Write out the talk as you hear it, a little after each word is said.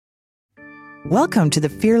Welcome to the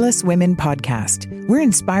Fearless Women Podcast. We're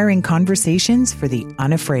inspiring conversations for the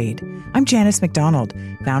unafraid. I'm Janice McDonald,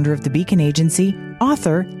 founder of the Beacon Agency,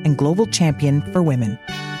 author, and global champion for women.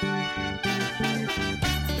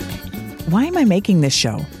 Why am I making this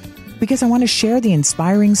show? Because I want to share the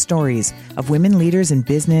inspiring stories of women leaders in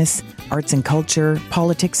business, arts and culture,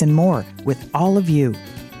 politics, and more with all of you.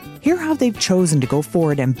 Hear how they've chosen to go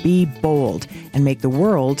forward and be bold and make the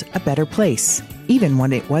world a better place, even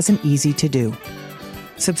when it wasn't easy to do.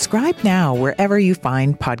 Subscribe now wherever you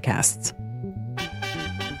find podcasts.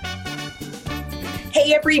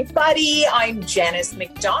 Hey everybody, I'm Janice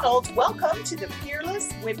McDonald. Welcome to the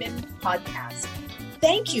Fearless Women Podcast.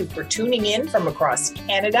 Thank you for tuning in from across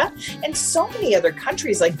Canada and so many other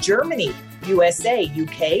countries like Germany, USA,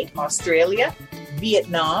 UK, Australia,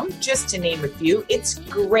 Vietnam, just to name a few. It's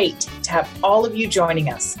great to have all of you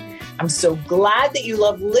joining us. I'm so glad that you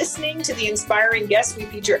love listening to the inspiring guests we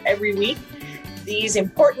feature every week. These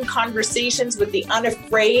important conversations with the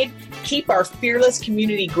unafraid keep our fearless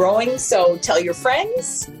community growing. So tell your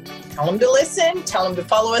friends, tell them to listen, tell them to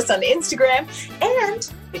follow us on Instagram.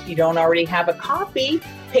 And if you don't already have a copy,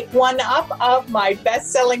 pick one up of my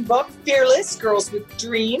best-selling book, Fearless, Girls with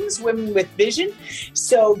Dreams, Women with Vision,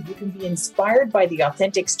 so you can be inspired by the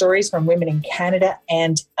authentic stories from women in Canada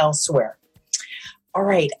and elsewhere. All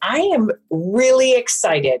right, I am really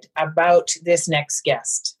excited about this next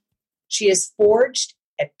guest. She has forged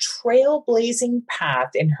a trailblazing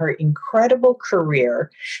path in her incredible career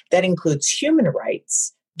that includes human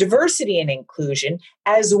rights, diversity and inclusion,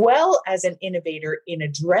 as well as an innovator in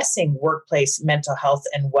addressing workplace mental health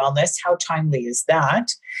and wellness. How timely is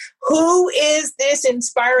that? Who is this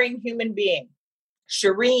inspiring human being?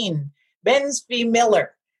 Shereen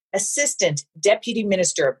Bensby-Miller, Assistant Deputy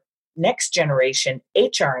Minister of Next Generation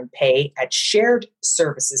HR and Pay at Shared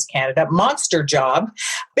Services Canada. Monster job,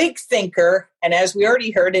 big thinker, and as we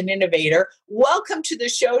already heard, an innovator. Welcome to the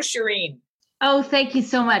show, Shereen. Oh, thank you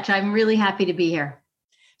so much. I'm really happy to be here.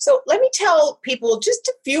 So let me tell people just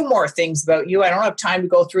a few more things about you. I don't have time to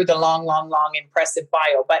go through the long impressive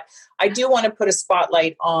bio, but I do want to put a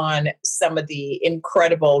spotlight on some of the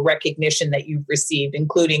incredible recognition that you've received,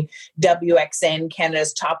 including WXN,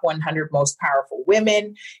 Canada's top 100 most powerful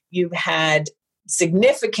women. You've had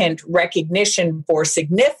significant recognition for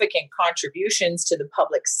significant contributions to the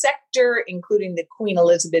public sector, including the Queen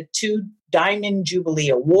Elizabeth II Diamond Jubilee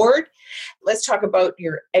Award. Let's talk about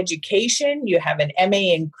your education. You have an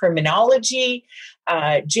MA in criminology,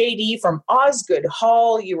 JD from Osgoode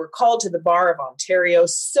Hall. You were called to the Bar of Ontario.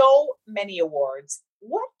 So many awards.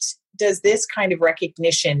 What does this kind of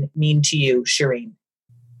recognition mean to you, Shereen?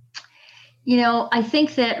 You know, I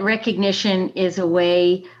think that recognition is a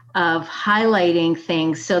way of highlighting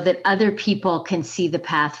things so that other people can see the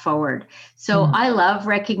path forward. So I love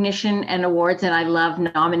recognition and awards, and I love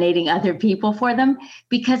nominating other people for them,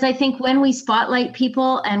 because I think when we spotlight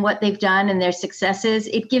people and what they've done and their successes,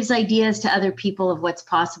 it gives ideas to other people of what's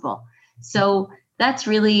possible. So that's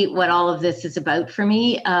really what all of this is about for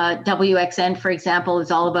me. WXN, for example,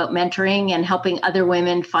 is all about mentoring and helping other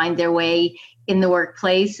women find their way in the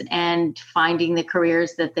workplace and finding the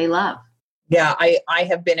careers that they love. Yeah, I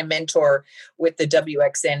have been a mentor with the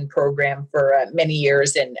WXN program for many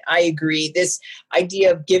years, and I agree. This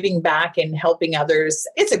idea of giving back and helping others,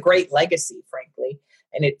 it's a great legacy, frankly,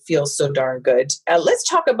 and it feels so darn good. Let's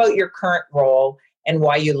talk about your current role and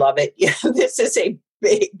why you love it. This is a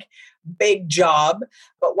big job,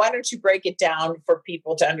 but why don't you break it down for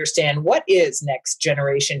people to understand what is Next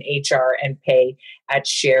Generation HR and Pay at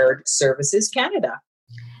Shared Services Canada?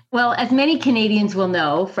 Well, as many Canadians will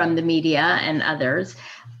know from the media and others,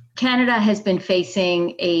 Canada has been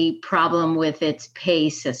facing a problem with its pay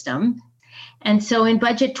system. And so in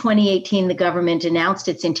Budget 2018, the government announced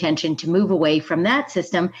its intention to move away from that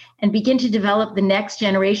system and begin to develop the next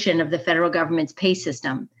generation of the federal government's pay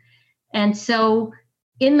system. And so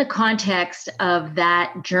in the context of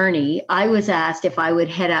that journey, I was asked if I would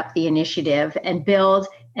head up the initiative and build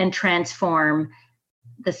and transform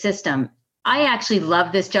the system. I actually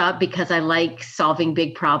love this job because I like solving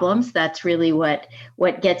big problems. That's really what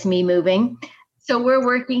gets me moving. So we're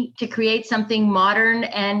working to create something modern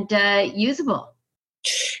and usable.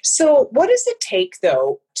 So what does it take,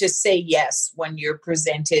 though, to say yes when you're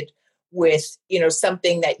presented with,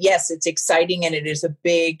 something that, yes, it's exciting and it is a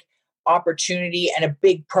big opportunity and a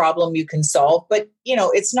big problem you can solve, but,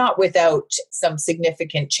 it's not without some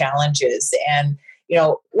significant challenges. And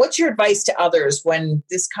what's your advice to others when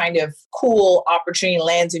this kind of cool opportunity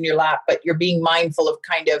lands in your lap, but you're being mindful of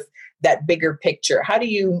kind of that bigger picture? How do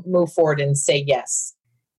you move forward and say yes?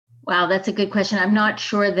 Wow, that's a good question. I'm not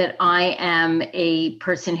sure that I am a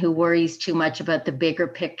person who worries too much about the bigger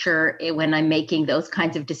picture when I'm making those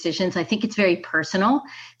kinds of decisions. I think it's very personal.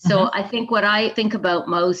 So I think what I think about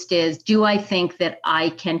most is, do I think that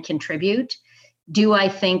I can contribute? Do I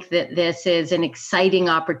think that this is an exciting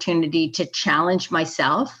opportunity to challenge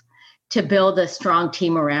myself, to build a strong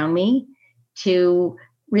team around me, to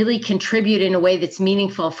really contribute in a way that's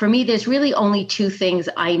meaningful? For me, there's really only two things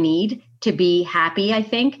I need to be happy, I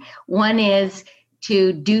think. One is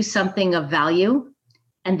to do something of value,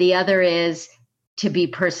 and the other is to be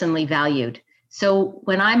personally valued. So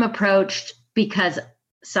when I'm approached because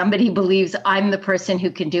somebody believes I'm the person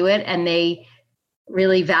who can do it and they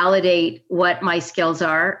really validate what my skills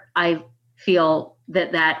are, I feel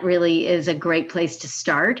that that really is a great place to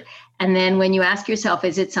start. And then when you ask yourself,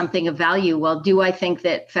 is it something of value? Well, do I think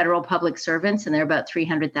that federal public servants, and there are about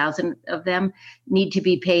 300,000 of them, need to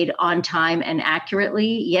be paid on time and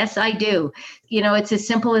accurately? Yes, I do. It's as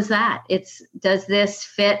simple as that. Does this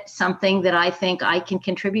fit something that I think I can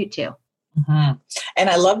contribute to? Mm-hmm. And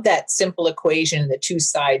I love that simple equation, the two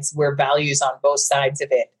sides where values on both sides of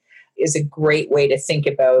it is a great way to think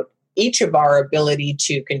about each of our ability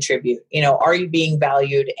to contribute. Are you being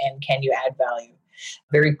valued and can you add value?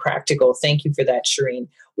 Very practical. Thank you for that, Shireen.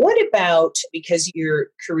 What about, because your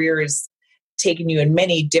career has taken you in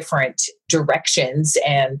many different directions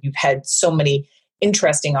and you've had so many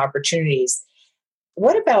interesting opportunities,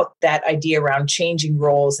 what about that idea around changing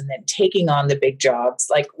roles and then taking on the big jobs?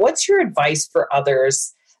 Like, what's your advice for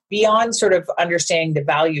others beyond sort of understanding the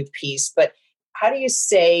value piece, but how do you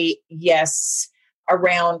say yes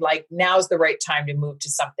around like, now's the right time to move to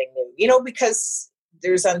something new? Because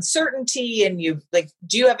there's uncertainty and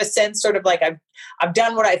do you have a sense sort of like, I've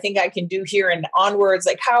done what I think I can do here and onwards?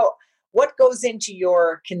 Like what goes into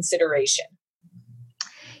your consideration?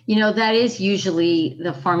 That is usually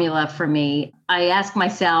the formula for me. I ask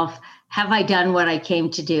myself, have I done what I came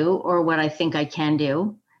to do or what I think I can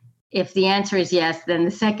do? If the answer is yes, then the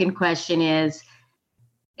second question is,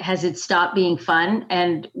 has it stopped being fun?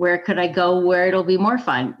 And where could I go where it'll be more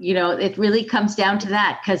fun? It really comes down to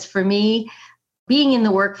that. Because for me, being in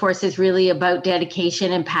the workforce is really about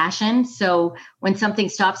dedication and passion. So when something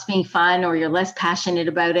stops being fun or you're less passionate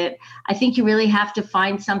about it, I think you really have to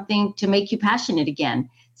find something to make you passionate again,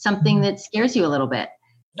 something that scares you a little bit.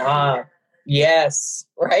 Yes,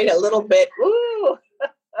 right. A little bit. Ooh,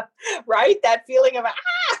 right. That feeling of,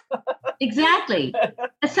 Exactly.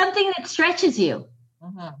 Something that stretches you.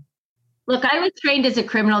 Mm-hmm. Look, I was trained as a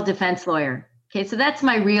criminal defense lawyer. Okay, so that's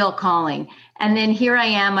my real calling. And then here I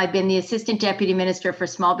am. I've been the Assistant Deputy Minister for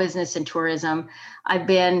Small Business and Tourism. I've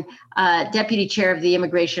been Deputy Chair of the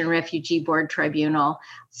Immigration and Refugee Board Tribunal.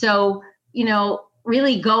 So,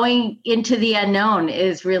 really going into the unknown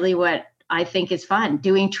is really what I think is fun.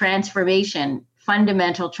 Doing transformation,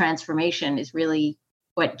 fundamental transformation is really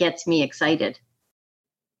what gets me excited.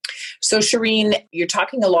 So, Shireen, you're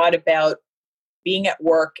talking a lot about being at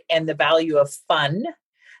work and the value of fun.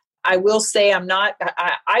 I will say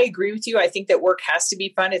I agree with you. I think that work has to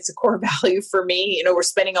be fun. It's a core value for me. We're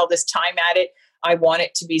spending all this time at it. I want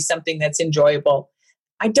it to be something that's enjoyable.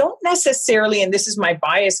 I don't necessarily, and this is my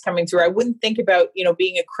bias coming through, I wouldn't think about,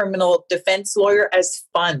 being a criminal defense lawyer as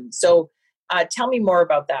fun. So tell me more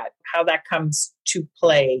about that, how that comes to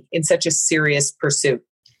play in such a serious pursuit.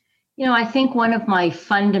 I think one of my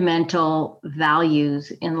fundamental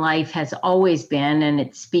values in life has always been, and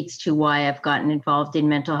it speaks to why I've gotten involved in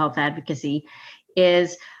mental health advocacy,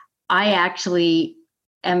 is I actually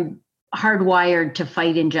am hardwired to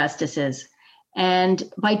fight injustices. And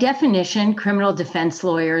by definition, criminal defense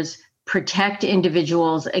lawyers protect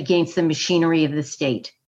individuals against the machinery of the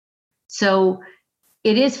state. So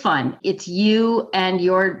it is fun. It's you and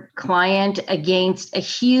your client against a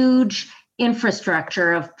huge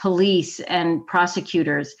infrastructure of police and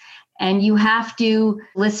prosecutors. And you have to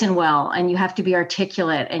listen well, and you have to be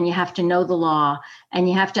articulate, and you have to know the law, and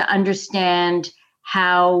you have to understand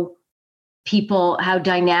how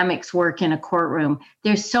dynamics work in a courtroom.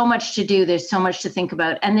 There's so much to do. There's so much to think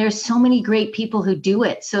about. And there's so many great people who do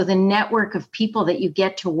it. So the network of people that you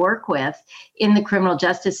get to work with in the criminal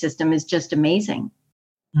justice system is just amazing.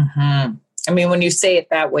 Mm-hmm. I mean, when you say it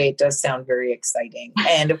that way, it does sound very exciting.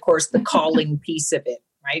 And of course, the calling piece of it,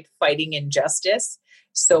 right? Fighting injustice,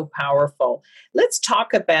 so powerful. Let's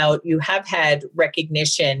talk about, you have had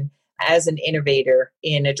recognition as an innovator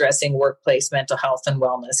in addressing workplace mental health and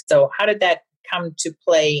wellness. So how did that come to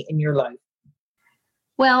play in your life?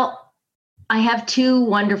 Well, I have two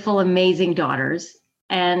wonderful, amazing daughters.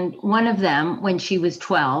 And one of them, when she was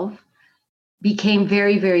 12, became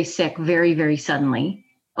very, very sick very, very suddenly.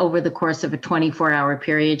 over the course of a 24-hour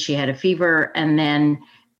period, she had a fever, and then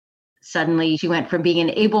suddenly she went from being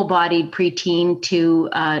an able-bodied preteen to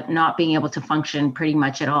not being able to function pretty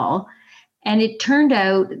much at all. And it turned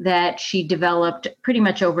out that she developed pretty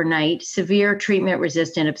much overnight severe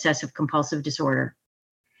treatment-resistant obsessive compulsive disorder.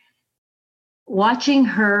 Watching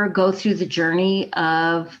her go through the journey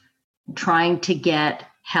of trying to get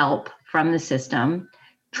help from the system,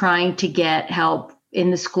 trying to get help in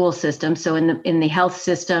the school system, so in the health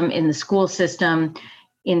system, in the school system,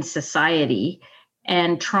 in society,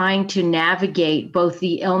 and trying to navigate both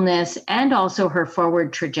the illness and also her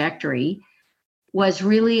forward trajectory was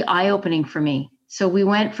really eye-opening for me. So we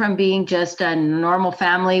went from being just a normal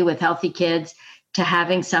family with healthy kids to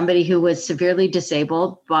having somebody who was severely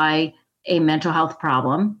disabled by a mental health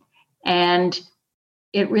problem. And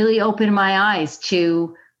it really opened my eyes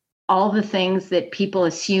to all the things that people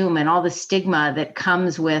assume and all the stigma that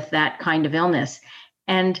comes with that kind of illness.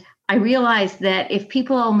 And I realized that if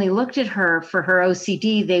people only looked at her for her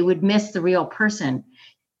OCD, they would miss the real person.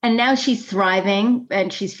 And now she's thriving,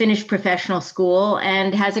 and she's finished professional school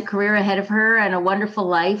and has a career ahead of her and a wonderful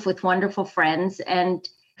life with wonderful friends. And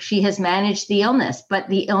she has managed the illness, but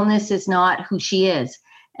the illness is not who she is.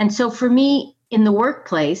 And so for me, in the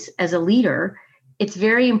workplace as a leader, it's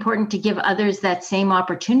very important to give others that same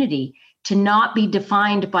opportunity to not be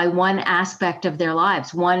defined by one aspect of their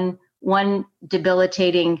lives, one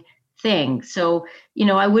debilitating thing. So,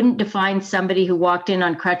 I wouldn't define somebody who walked in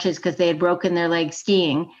on crutches because they had broken their leg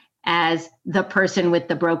skiing as the person with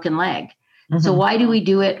the broken leg. Mm-hmm. So why do we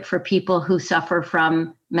do it for people who suffer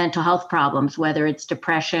from mental health problems, whether it's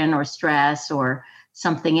depression or stress or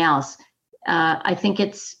something else? I think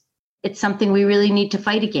it's something we really need to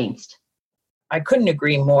fight against. I couldn't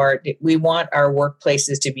agree more. We want our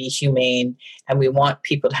workplaces to be humane, and we want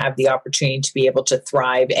people to have the opportunity to be able to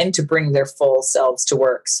thrive and to bring their full selves to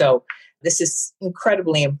work. So this is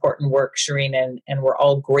incredibly important work, Shireen, and we're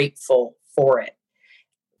all grateful for it.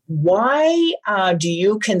 Why do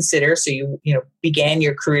you consider, so you began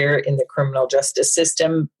your career in the criminal justice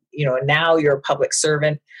system, now you're a public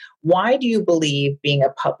servant. Why do you believe being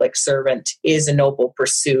a public servant is a noble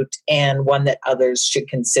pursuit and one that others should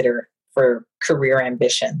consider for career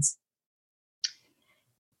ambitions?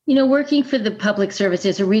 Working for the public service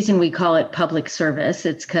is a reason we call it public service.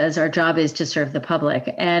 It's because our job is to serve the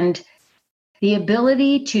public. And the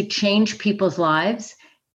ability to change people's lives,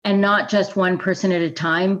 and not just one person at a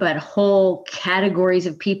time, but whole categories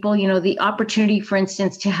of people, the opportunity, for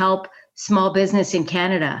instance, to help small business in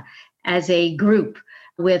Canada as a group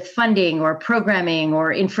with funding or programming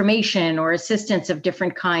or information or assistance of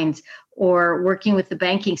different kinds, or working with the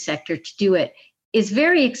banking sector to do it, is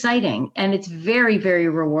very exciting, and it's very, very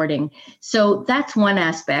rewarding. So that's one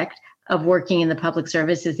aspect of working in the public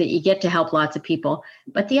service, is that you get to help lots of people.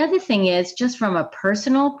 But the other thing is, just from a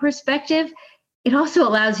personal perspective, it also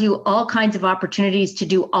allows you all kinds of opportunities to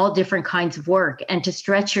do all different kinds of work and to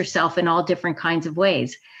stretch yourself in all different kinds of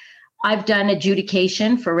ways. I've done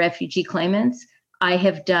adjudication for refugee claimants. I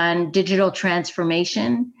have done digital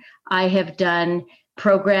transformation. I have done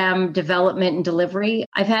program development and delivery.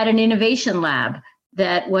 I've had an innovation lab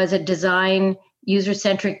that was a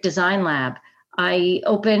user-centric design lab. I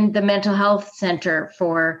opened the mental health center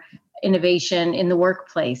for innovation in the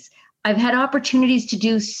workplace. I've had opportunities to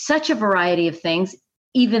do such a variety of things,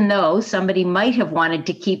 even though somebody might have wanted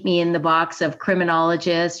to keep me in the box of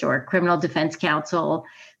criminologist or criminal defense counsel.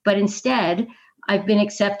 But instead, I've been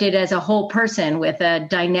accepted as a whole person with a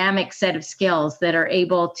dynamic set of skills that are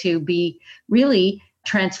able to be really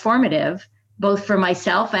transformative, both for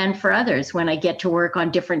myself and for others, when I get to work on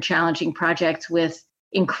different challenging projects with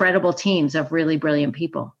incredible teams of really brilliant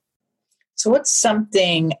people. So what's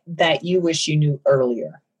something that you wish you knew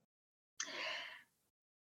earlier?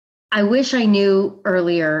 I wish I knew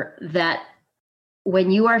earlier that when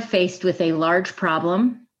you are faced with a large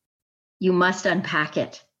problem, you must unpack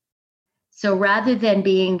it. So rather than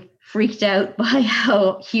being freaked out by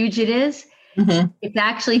how huge it is, it's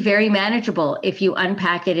actually very manageable if you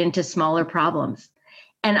unpack it into smaller problems.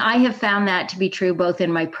 And I have found that to be true both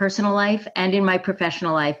in my personal life and in my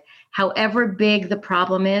professional life. However big the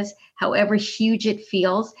problem is, however huge it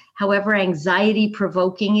feels, however anxiety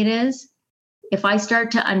provoking it is, if I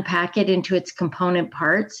start to unpack it into its component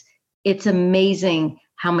parts, it's amazing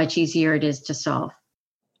how much easier it is to solve.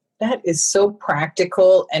 That is so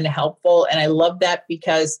practical and helpful. And I love that,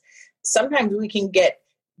 because sometimes we can get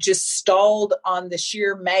just stalled on the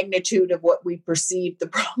sheer magnitude of what we perceive the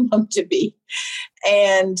problem to be.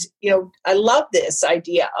 And, I love this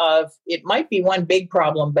idea of it might be one big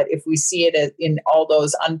problem, but if we see it in all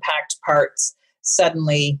those unpacked parts,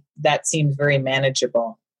 suddenly that seems very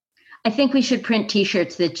manageable. I think we should print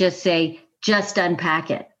t-shirts that just say, just unpack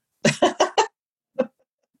it.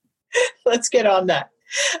 Let's get on that.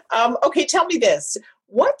 Okay, tell me this.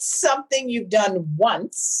 What's something you've done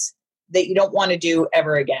once that you don't want to do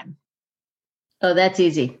ever again? Oh, that's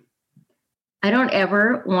easy. I don't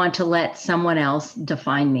ever want to let someone else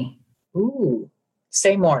define me. Ooh,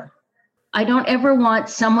 say more. I don't ever want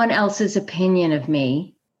someone else's opinion of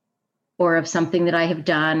me or of something that I have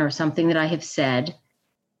done or something that I have said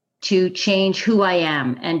to change who I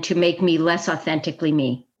am and to make me less authentically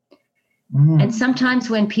me. And sometimes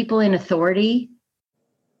when people in authority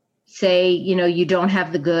say, you don't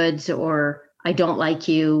have the goods, or I don't like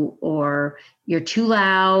you, or you're too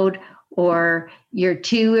loud, or you're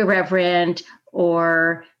too irreverent,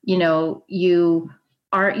 or, you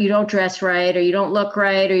don't dress right, or you don't look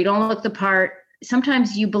right, or you don't look the part,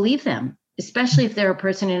 sometimes you believe them, especially if they're a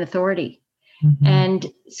person in authority. Mm-hmm. And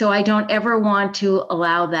so I don't ever want to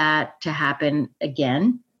allow that to happen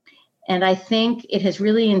again. And I think it has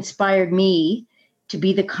really inspired me to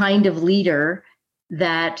be the kind of leader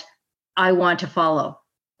that I want to follow.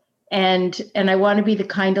 And I want to be the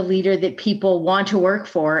kind of leader that people want to work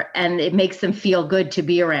for, and it makes them feel good to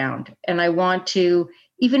be around. And I want to,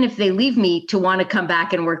 even if they leave me, to want to come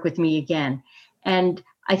back and work with me again. And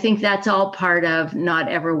I think that's all part of not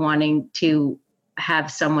ever wanting to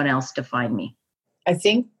have someone else define me. I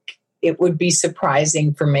think it would be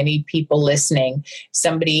surprising for many people listening,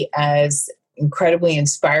 somebody as incredibly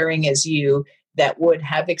inspiring as you that would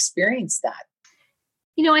have experienced that.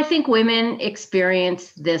 I think women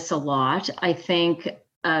experience this a lot. I think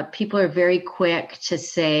people are very quick to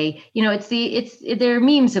say, there are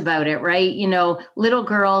memes about it, right? Little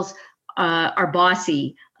girls are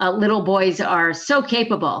bossy. Little boys are so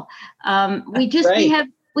capable. Right.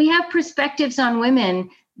 we have perspectives on women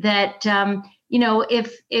that,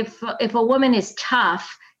 if a woman is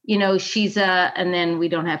tough, she's and then we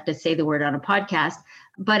don't have to say the word on a podcast,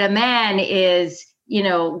 but a man is,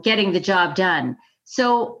 getting the job done.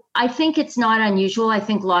 So I think it's not unusual. I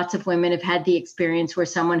think lots of women have had the experience where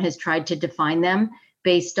someone has tried to define them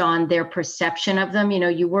based on their perception of them.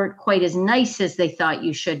 You weren't quite as nice as they thought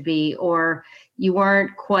you should be, or you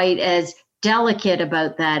weren't quite as delicate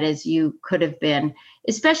about that as you could have been,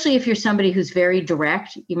 especially if you're somebody who's very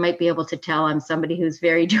direct. You might be able to tell I'm somebody who's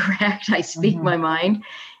very direct. I speak my mind.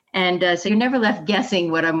 And so you're never left guessing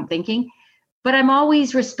what I'm thinking. But I'm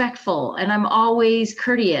always respectful and I'm always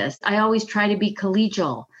courteous. I always try to be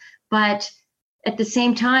collegial. But at the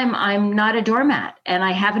same time, I'm not a doormat and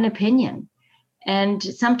I have an opinion. And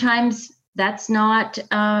sometimes that's not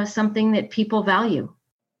something that people value.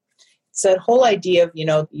 It's that whole idea of,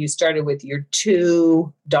 you started with your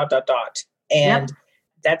two ... And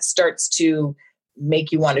that starts to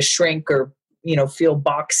make you want to shrink or, feel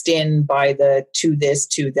boxed in by the to this,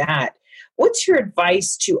 to that. What's your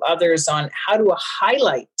advice to others on how to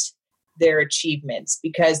highlight their achievements?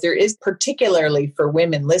 Because there is, particularly for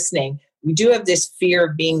women listening, we do have this fear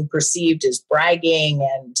of being perceived as bragging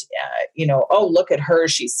and, oh, look at her,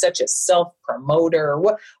 she's such a self-promoter,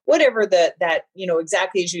 or whatever that,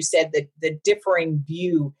 exactly as you said, the differing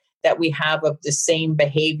view that we have of the same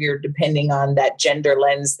behavior depending on that gender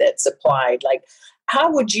lens that's applied. Like,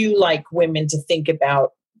 how would you like women to think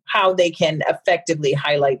about how they can effectively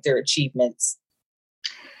highlight their achievements?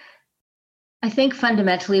 I think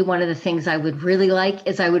fundamentally one of the things I would really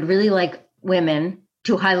like women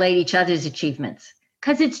to highlight each other's achievements.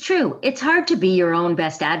 Because it's true, it's hard to be your own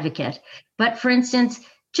best advocate. But for instance,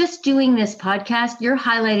 just doing this podcast, you're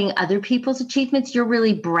highlighting other people's achievements. You're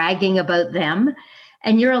really bragging about them,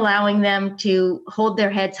 and you're allowing them to hold their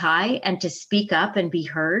heads high and to speak up and be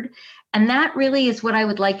heard. And that really is what I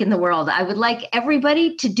would like in the world. I would like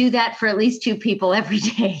everybody to do that for at least two people every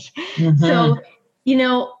day. Mm-hmm. So,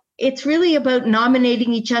 it's really about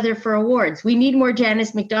nominating each other for awards. We need more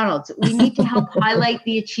Janice McDonalds. We need to help highlight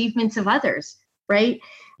the achievements of others, right?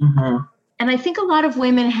 Mm-hmm. And I think a lot of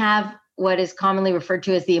women have what is commonly referred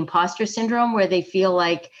to as the imposter syndrome, where they feel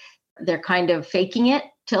like they're kind of faking it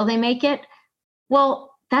till they make it.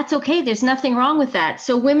 Well, that's okay. There's nothing wrong with that.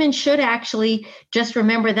 So women should actually just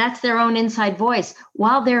remember that's their own inside voice.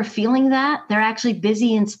 While they're feeling that, they're actually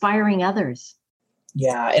busy inspiring others.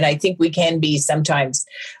 Yeah. And I think we can be sometimes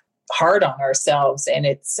hard on ourselves, and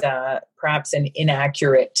it's perhaps an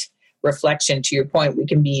inaccurate reflection. To your point, we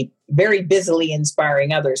can be very busily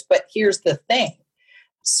inspiring others. But here's the thing.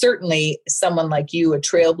 Certainly someone like you, a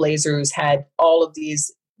trailblazer who's had all of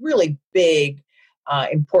these really big,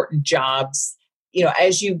 important jobs,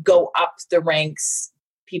 as you go up the ranks,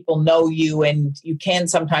 people know you, and you can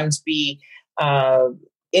sometimes be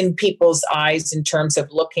in people's eyes in terms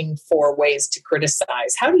of looking for ways to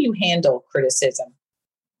criticize. How do you handle criticism?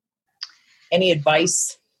 Any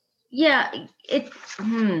advice? Yeah,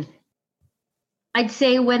 I'd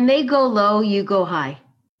say when they go low, you go high.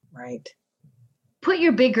 Right. Put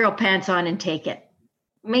your big girl pants on and take it.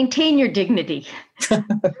 Maintain your dignity.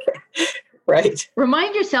 Right.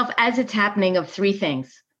 Remind yourself as it's happening of 3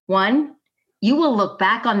 things. 1, you will look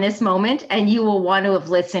back on this moment and you will want to have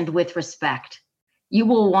listened with respect. You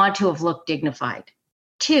will want to have looked dignified.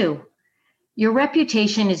 2, your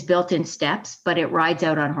reputation is built in steps, but it rides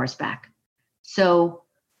out on horseback. So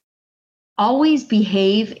always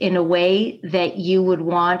behave in a way that you would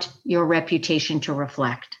want your reputation to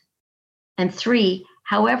reflect. And 3,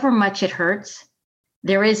 however much it hurts,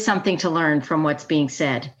 there is something to learn from what's being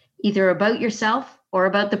said, either about yourself or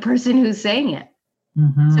about the person who's saying it.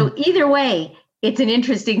 Mm-hmm. So either way, it's an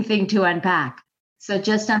interesting thing to unpack. So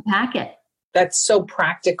just unpack it. That's so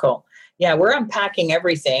practical. Yeah, we're unpacking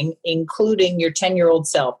everything, including your 10-year-old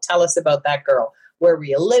self. Tell us about that girl. Where were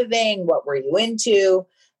you living? What were you into?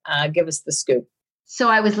 Give us the scoop. So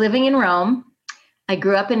I was living in Rome. I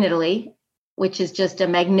grew up in Italy, which is just a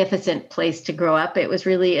magnificent place to grow up. It was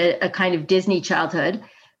really a kind of Disney childhood.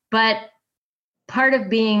 But part of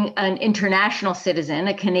being an international citizen,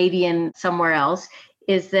 a Canadian somewhere else,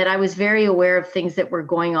 is that I was very aware of things that were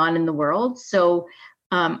going on in the world. So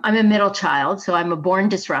I'm a middle child, so I'm a born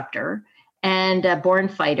disruptor and a born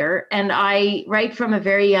fighter. And I, right from a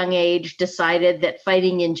very young age, decided that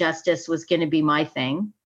fighting injustice was going to be my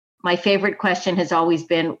thing. My favorite question has always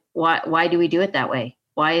been, why do we do it that way?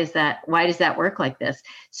 Why does that work like this?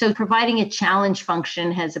 So providing a challenge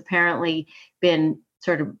function has apparently been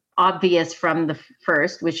sort of obvious from the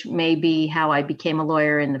first, which may be how I became a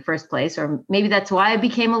lawyer in the first place, or maybe that's why I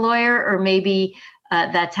became a lawyer, or maybe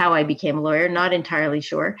that's how I became a lawyer. Not entirely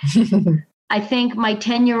sure. I think my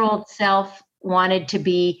 10-year-old self wanted to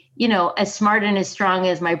be, as smart and as strong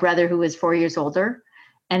as my brother, who was 4 years older,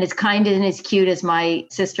 and as kind and as cute as my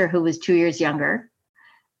sister, who was 2 years younger,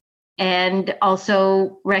 and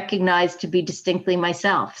also recognized to be distinctly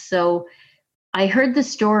myself. So I heard the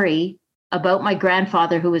story about my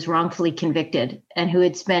grandfather, who was wrongfully convicted and who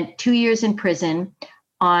had spent 2 years in prison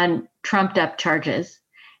on trumped up charges.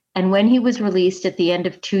 And when he was released at the end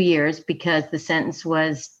of 2 years, because the sentence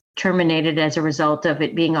was terminated as a result of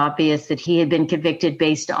it being obvious that he had been convicted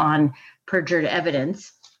based on perjured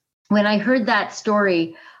evidence, when I heard that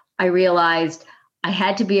story, I realized I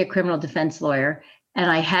had to be a criminal defense lawyer, and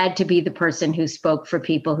I had to be the person who spoke for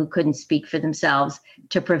people who couldn't speak for themselves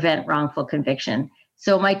to prevent wrongful conviction.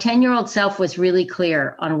 So my 10-year-old self was really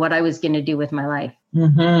clear on what I was going to do with my life.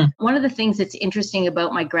 Mm-hmm. One of the things that's interesting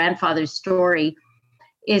about my grandfather's story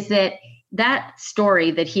is that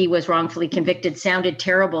story that he was wrongfully convicted sounded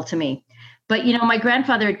terrible to me. But, my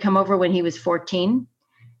grandfather had come over when he was 14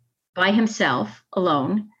 by himself,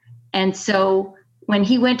 alone. And so when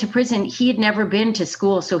he went to prison, he had never been to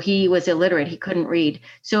school, so he was illiterate. He couldn't read.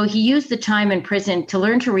 So he used the time in prison to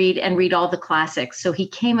learn to read and read all the classics. So he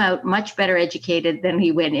came out much better educated than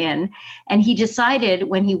he went in. And he decided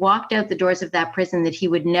when he walked out the doors of that prison that he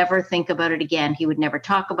would never think about it again. He would never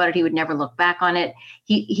talk about it. He would never look back on it.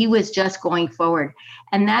 He was just going forward.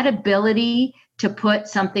 And that ability to put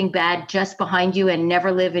something bad just behind you and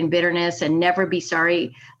never live in bitterness and never be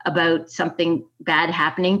sorry about something bad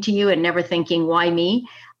happening to you and never thinking, why me,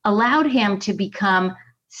 allowed him to become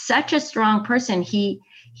such a strong person. He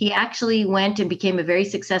actually went and became a very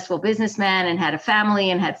successful businessman and had a family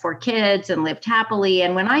and had 4 kids and lived happily.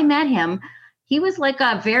 And when I met him, he was like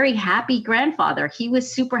a very happy grandfather. He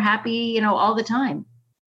was super happy, all the time.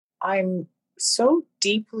 I'm so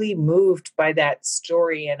deeply moved by that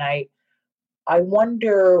story. And I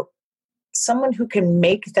wonder, someone who can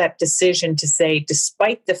make that decision to say,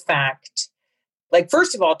 despite the fact,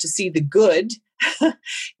 first of all, to see the good,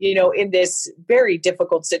 in this very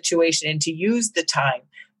difficult situation and to use the time.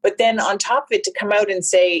 But then on top of it, to come out and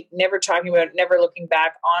say, never talking about it, never looking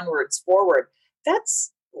back, onwards, forward.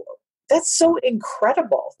 That's so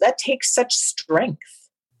incredible. That takes such strength.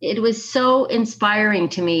 It was so inspiring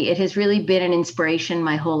to me. It has really been an inspiration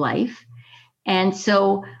my whole life. And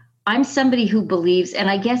so I'm somebody who believes, and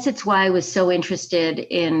I guess it's why I was so interested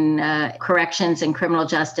in corrections and criminal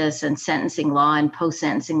justice and sentencing law and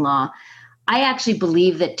post-sentencing law. I actually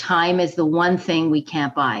believe that time is the one thing we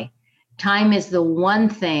can't buy. Time is the one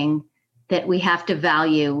thing that we have to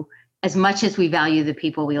value as much as we value the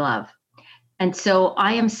people we love. And so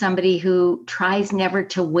I am somebody who tries never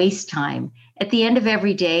to waste time. At the end of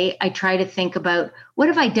every day, I try to think about, what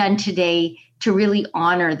have I done today to really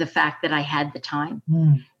honor the fact that I had the time?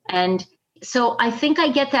 And So I think I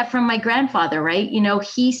get that from my grandfather, right? You know,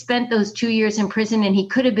 he spent those 2 years in prison and he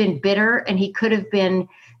could have been bitter and he could have been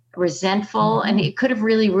resentful and it could have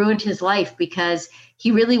really ruined his life because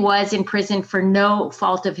he really was in prison for no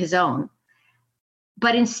fault of his own.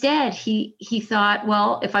 But instead, he thought,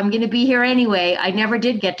 well, if I'm going to be here anyway, I never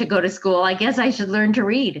did get to go to school. I guess I should learn to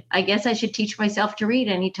read. I guess I should teach myself to read.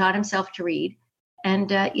 And he taught himself to read.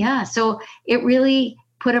 And so it really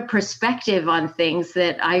put a perspective on things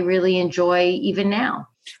that I really enjoy even now.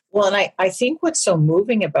 Well, and I think what's so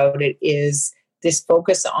moving about it is this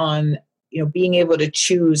focus on, being able to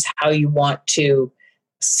choose how you want to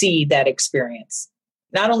see that experience.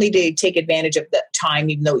 Not only did he take advantage of that time,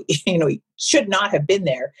 even though, he should not have been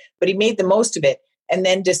there, but he made the most of it and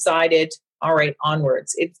then decided, all right,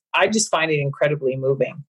 onwards. I just find it incredibly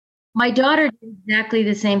moving. My daughter did exactly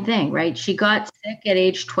the same thing, right? She got sick at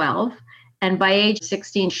age 12. And by age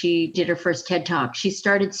 16, she did her first TED Talk. She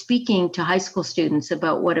started speaking to high school students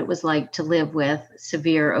about what it was like to live with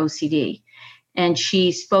severe OCD. And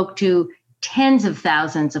she spoke to tens of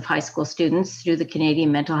thousands of high school students through the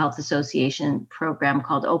Canadian Mental Health Association program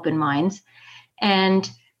called Open Minds. And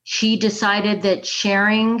she decided that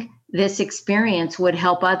sharing this experience would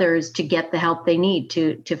help others to get the help they need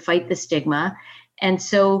to fight the stigma. And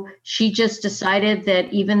so she just decided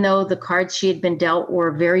that even though the cards she had been dealt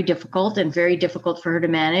were very difficult and very difficult for her to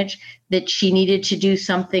manage, that she needed to do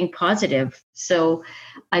something positive. So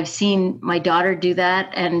I've seen my daughter do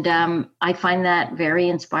that, and I find that very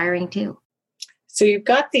inspiring too. So you've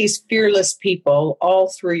got these fearless people all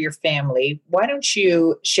through your family. Why don't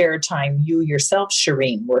you share a time you yourself,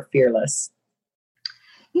 Shireen, were fearless?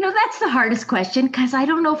 That's the hardest question because I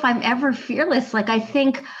don't know if I'm ever fearless. I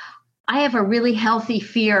think I have a really healthy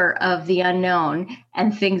fear of the unknown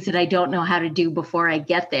and things that I don't know how to do before I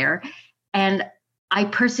get there. And I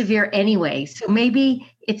persevere anyway. So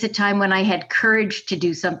maybe it's a time when I had courage to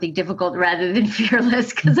do something difficult rather than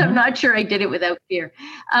fearless because I'm not sure I did it without fear.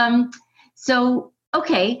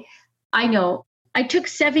 I know I took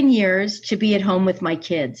 7 years to be at home with my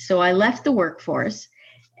kids. So I left the workforce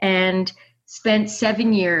and spent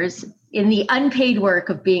 7 years in the unpaid work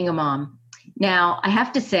of being a mom. Now, I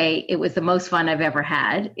have to say it was the most fun I've ever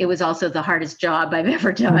had. It was also the hardest job I've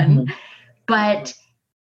ever done. But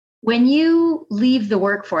when you leave the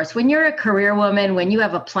workforce, when you're a career woman, when you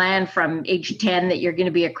have a plan from age 10 that you're going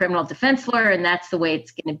to be a criminal defense lawyer and that's the way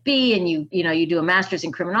it's going to be, and you do a master's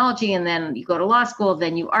in criminology and then you go to law school,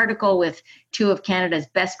 then you article with 2 of Canada's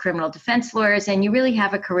best criminal defense lawyers, and you really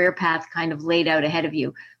have a career path kind of laid out ahead of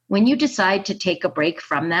you. When you decide to take a break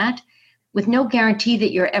from that, with no guarantee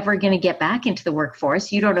that you're ever going to get back into the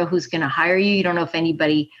workforce, you don't know who's going to hire you. You don't know if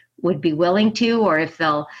anybody would be willing to, or if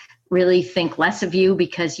they'll really think less of you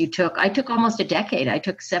because I took almost a decade. I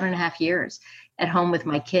took 7.5 years at home with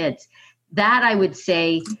my kids. That I would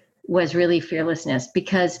say was really fearlessness,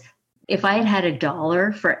 because if I had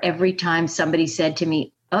 $1 for every time somebody said to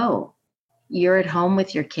me, oh, you're at home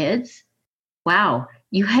with your kids? Wow,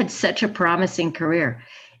 you had such a promising career.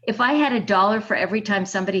 If I had $1 for every time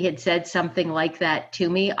somebody had said something like that to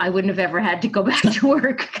me, I wouldn't have ever had to go back to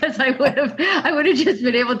work because I would have just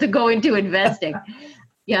been able to go into investing.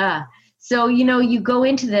 Yeah. So, you go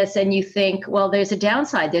into this and you think, well, there's a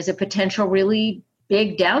downside. There's a potential really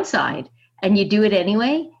big downside, and you do it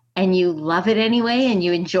anyway, and you love it anyway, and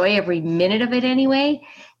you enjoy every minute of it anyway,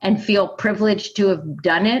 and feel privileged to have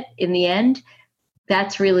done it in the end.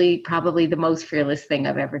 That's really probably the most fearless thing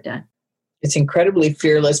I've ever done. It's incredibly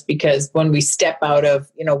fearless because when we step out of,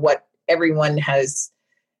 what everyone has,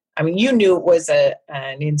 you knew it was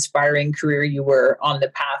an inspiring career you were on the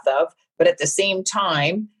path of, but at the same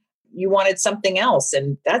time, you wanted something else.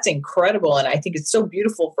 And that's incredible. And I think it's so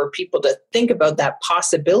beautiful for people to think about that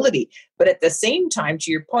possibility. But at the same time,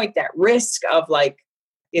 to your point, that risk of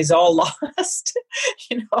is all lost?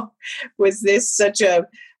 Was this such a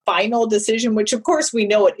final decision, which of course we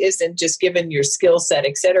know it isn't, just given your skill set,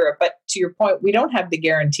 et cetera. But to your point, we don't have the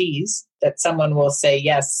guarantees that someone will say,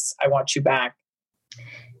 yes, I want you back.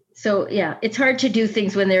 So yeah, it's hard to do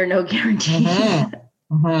things when there are no guarantees.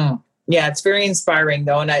 Yeah, it's very inspiring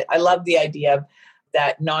though. And I love the idea of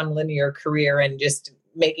that nonlinear career and just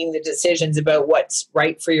making the decisions about what's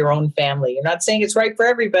right for your own family. You're not saying it's right for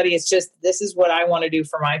everybody. It's just, this is what I want to do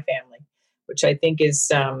for my family, which I think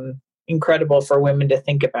is incredible for women to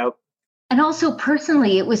think about. And also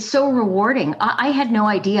personally, it was so rewarding. I had no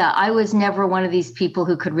idea. I was never one of these people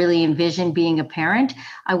who could really envision being a parent.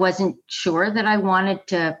 I wasn't sure that I wanted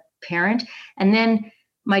to parent. And then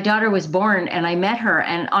my daughter was born and I met her,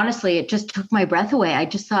 and honestly, it just took my breath away. I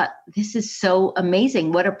just thought, this is so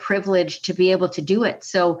amazing. What a privilege to be able to do it.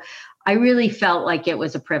 So I really felt like it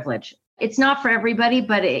was a privilege. It's not for everybody,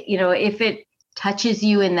 but if it touches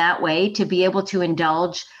you in that way, to be able to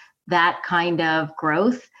indulge that kind of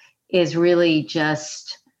growth is really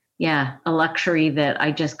just, a luxury that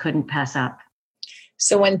I just couldn't pass up.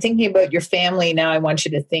 So when thinking about your family now, I want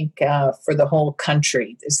you to think for the whole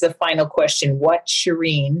country. This is the final question. What,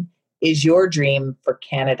 Shireen, is your dream for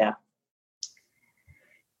Canada?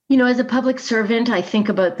 As a public servant, I think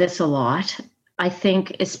about this a lot. I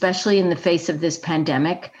think, especially in the face of this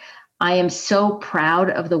pandemic, I am so proud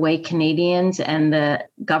of the way Canadians and the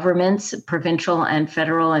governments, provincial and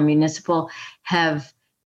federal and municipal, have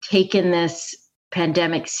taken this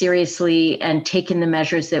pandemic seriously and taken the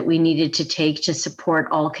measures that we needed to take to support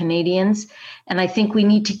all Canadians. And I think we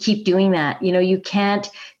need to keep doing that. You can't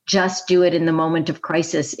just do it in the moment of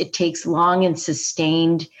crisis. It takes long and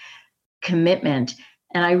sustained commitment.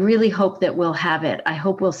 And I really hope that we'll have it. I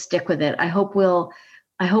hope we'll stick with it. I hope we'll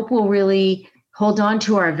really hold on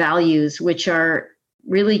to our values, which are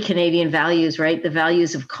really Canadian values, right? The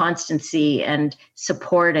values of constancy and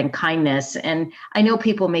support and kindness. And I know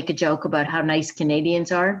people make a joke about how nice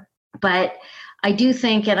Canadians are, but I do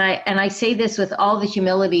think, and I say this with all the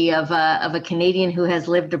humility of a Canadian who has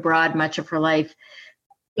lived abroad much of her life,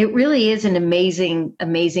 it really is an amazing,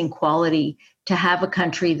 amazing quality to have a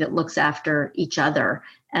country that looks after each other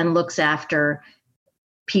and looks after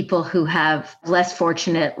people who have less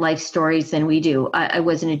fortunate life stories than we do. I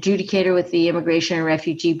was an adjudicator with the Immigration and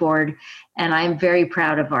Refugee Board, and I'm very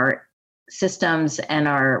proud of our systems and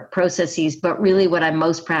our processes. But really what I'm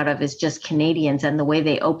most proud of is just Canadians and the way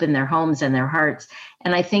they open their homes and their hearts.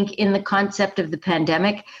 And I think in the concept of the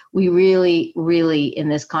pandemic, we really, really, in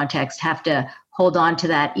this context, have to hold on to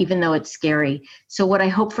that, even though it's scary. So what I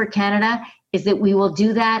hope for Canada is that we will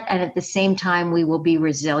do that, and at the same time, we will be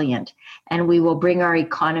resilient, and we will bring our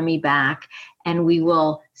economy back, and we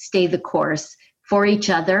will stay the course for each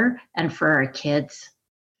other and for our kids.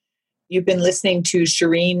 You've been listening to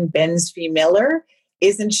Shireen Bensby-Miller.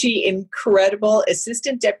 Isn't she incredible?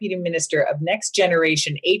 Assistant Deputy Minister of Next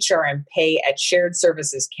Generation HR and Pay at Shared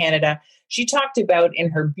Services Canada. She talked about, in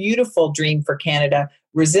her beautiful Dream for Canada,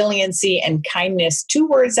 resiliency and kindness, 2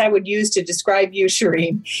 words I would use to describe you,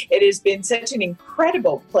 Shireen. It has been such an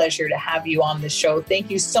incredible pleasure to have you on the show.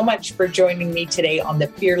 Thank you so much for joining me today on the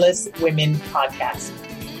Fearless Women podcast.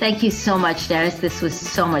 Thank you so much, Dennis. This was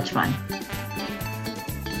so much fun.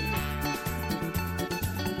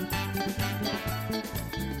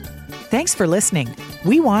 Thanks for listening.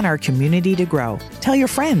 We want our community to grow. Tell your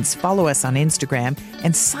friends, follow us on Instagram,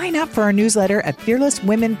 and sign up for our newsletter at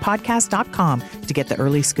fearlesswomenpodcast.com to get the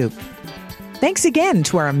early scoop. Thanks again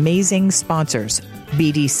to our amazing sponsors,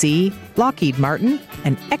 BDC, Lockheed Martin,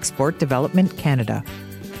 and Export Development Canada.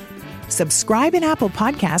 Subscribe in Apple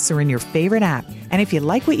Podcasts or in your favorite app. And if you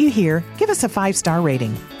like what you hear, give us a 5-star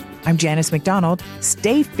rating. I'm Janice McDonald.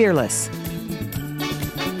 Stay fearless.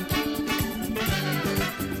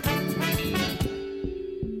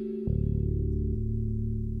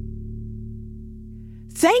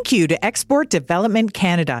 Thank you to Export Development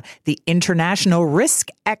Canada, the international risk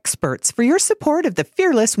experts, for your support of the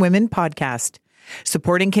Fearless Women podcast.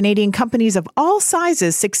 Supporting Canadian companies of all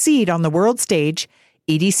sizes succeed on the world stage,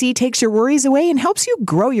 EDC takes your worries away and helps you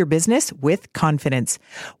grow your business with confidence.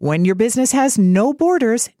 When your business has no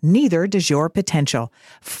borders, neither does your potential.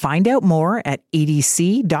 Find out more at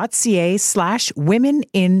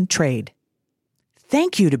edc.ca/womenintrade.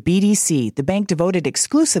 Thank you to BDC, the bank devoted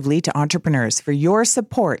exclusively to entrepreneurs, for your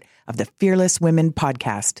support of the Fearless Women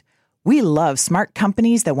podcast. We love smart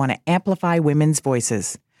companies that want to amplify women's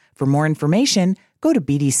voices. For more information, go to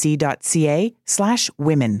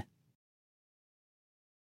bdc.ca/women.